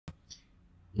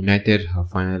United have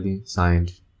finally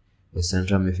signed a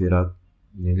central midfielder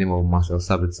in the name of Marcel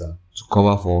Sabitzer to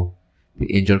cover for the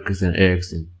injured Christian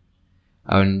Eriksen,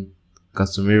 and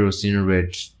Casemiro seen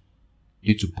red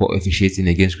due to poor officiating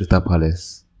against Crystal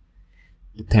Palace.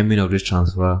 The timing of this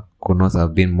transfer could not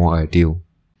have been more ideal.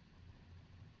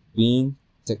 Being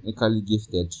technically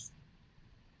gifted,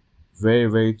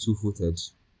 very two-footed,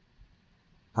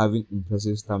 having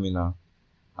impressive stamina,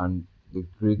 and a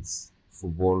great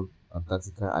football and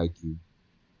tactical IQ,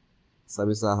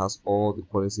 Sabitzer has all the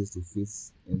qualities to fit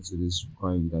into this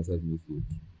current United midfield.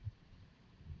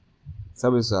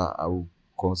 Sabitzer, I would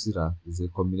consider, is a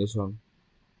combination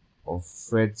of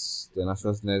Fred's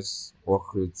tenaciousness,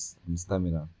 work rate, and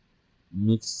stamina,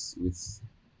 mixed with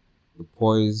the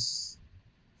poise,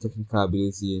 technical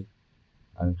ability,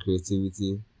 and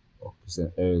creativity of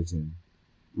Christian Eriksen,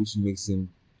 which makes him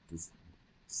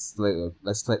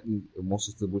slightly a more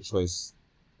suitable choice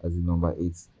as the number 8,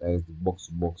 as the box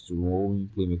to box to roaming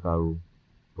playmaker role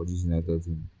for this United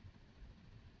team.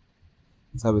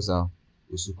 Sabitzer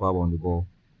is superb on the ball,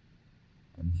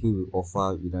 and he will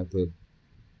offer United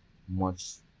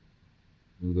much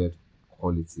needed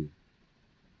quality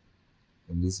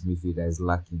in this midfield that is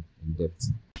lacking in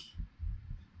depth.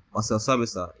 Marcel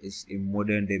Sabitzer is a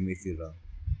modern day midfielder,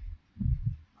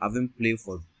 having played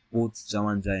for both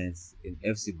German giants in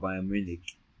FC Bayern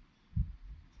Munich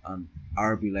and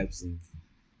RB Leipzig.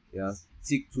 He has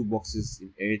ticked 2 boxes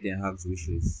in Erik Ten Hag's wish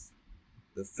list.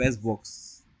 The first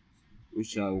box,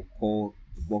 which I will call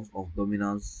the box of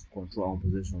dominance, control, and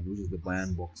possession, which is the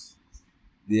Bayern box.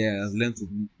 There, he has learned to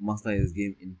master his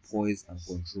game in poise and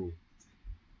control.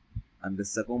 And the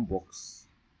second box,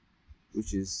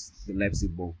 which is the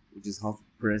Leipzig box, which is how to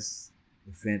press,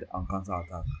 defend, and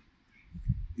counter-attack.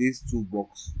 These 2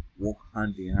 boxes work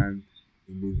hand in hand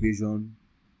in the vision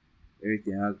Erik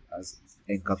Ten Hag has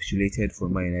encapsulated for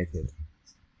Man United.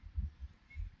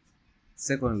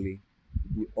 Secondly,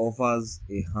 he offers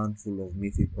a handful of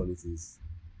midfield qualities.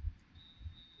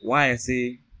 Why I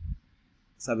say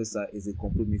Sabitzer is a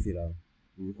complete midfielder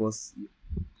because he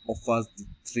offers the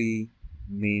 3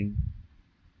 main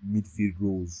midfield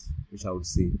roles, which I would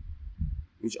say,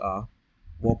 which are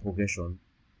ball progression,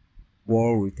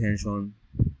 ball retention,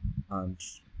 and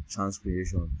chance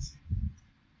creation.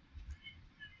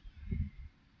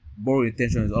 Ball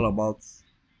retention is all about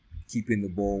keeping the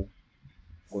ball,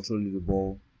 controlling the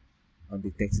ball, and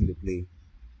detecting the play.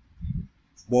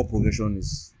 Ball progression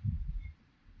is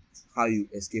how you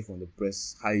escape from the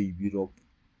press, how you build up,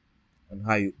 and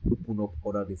how you open up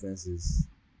other defenses.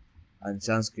 And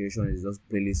chance creation is just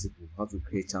plainly simple, how to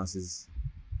create chances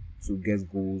to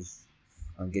get goals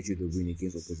and get you the win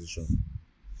against opposition.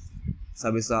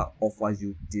 Sabitzer offers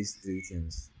you these 3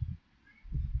 things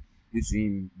due to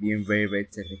him being very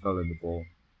technical on the ball,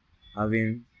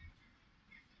 having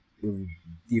a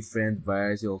different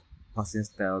variety of passing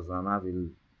styles and have a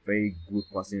very good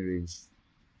passing range,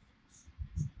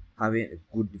 having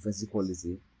a good defensive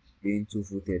quality, being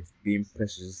two-footed, being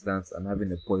press resistant, and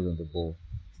having a poise on the ball.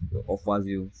 It offers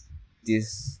you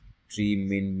these 3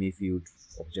 main midfield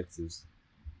objectives.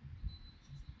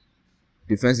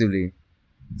 Defensively,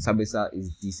 Sabitzer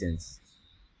is decent.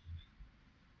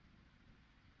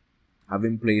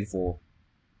 Having played for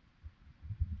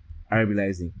RB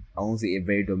Leipzig, I won't say a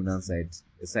very dominant side.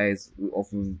 The sides we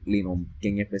often lean on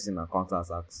Kenyan pressing and counter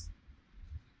attacks.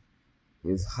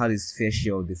 He's had his fair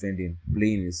share of defending,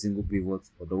 playing in a single pivot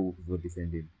or double pivot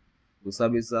defending. So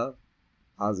Sabitzer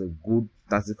has a good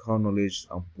tactical knowledge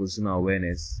and positional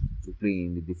awareness to play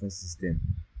in the defense system.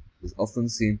 He's often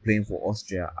seen playing for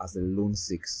Austria as a lone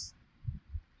 6,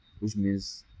 which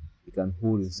means he can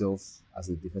hold himself as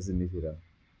a defensive midfielder.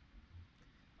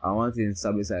 And one thing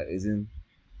Sabitzer isn't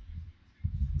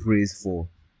praised for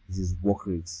is his work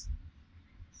rate.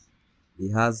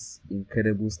 He has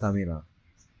incredible stamina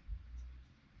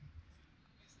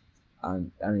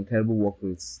and an incredible work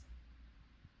rate.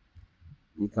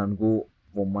 He can go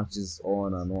for matches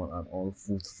on and on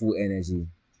full energy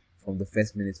from the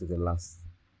first minute to the last,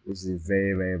 which is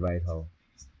very vital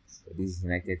for this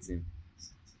United team.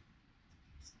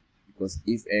 Because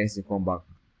if Eriksen come back,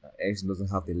 Eriksen doesn't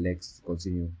have the legs to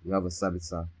continue. You have a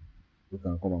Sabitzer who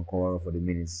can come and cover up for the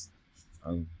minutes,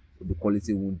 and the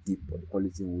quality won't dip, but the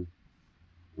quality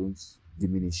won't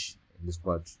diminish in the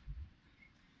squad.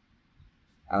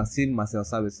 I've seen Marcel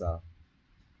Sabitzer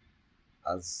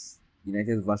as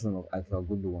United's version of Michael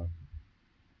Gundogan,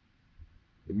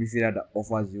 the midfielder that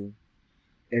offers you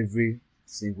every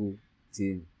single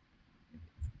thing,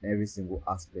 every single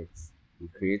aspect. He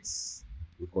creates,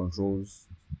 he controls,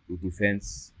 he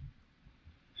defends.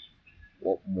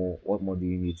 What more do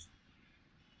you need?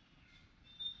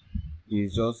 He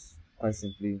is just quite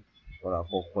simply what I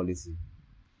call quality.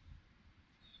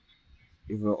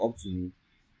 If it were up to me,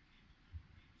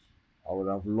 I would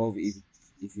have loved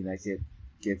if United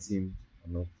get him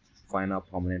on a final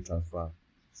permanent transfer,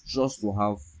 just to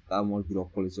have that much bit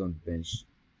of quality on the bench.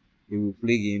 He will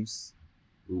play games,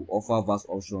 he will offer vast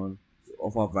options, he will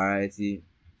offer variety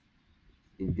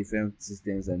in different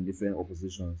systems and different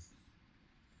oppositions.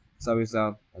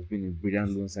 Sabitzer has been a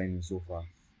brilliant loan signing so far,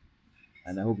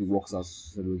 and I hope it works out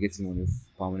so we'll get him on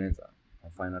a permanent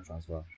and final transfer.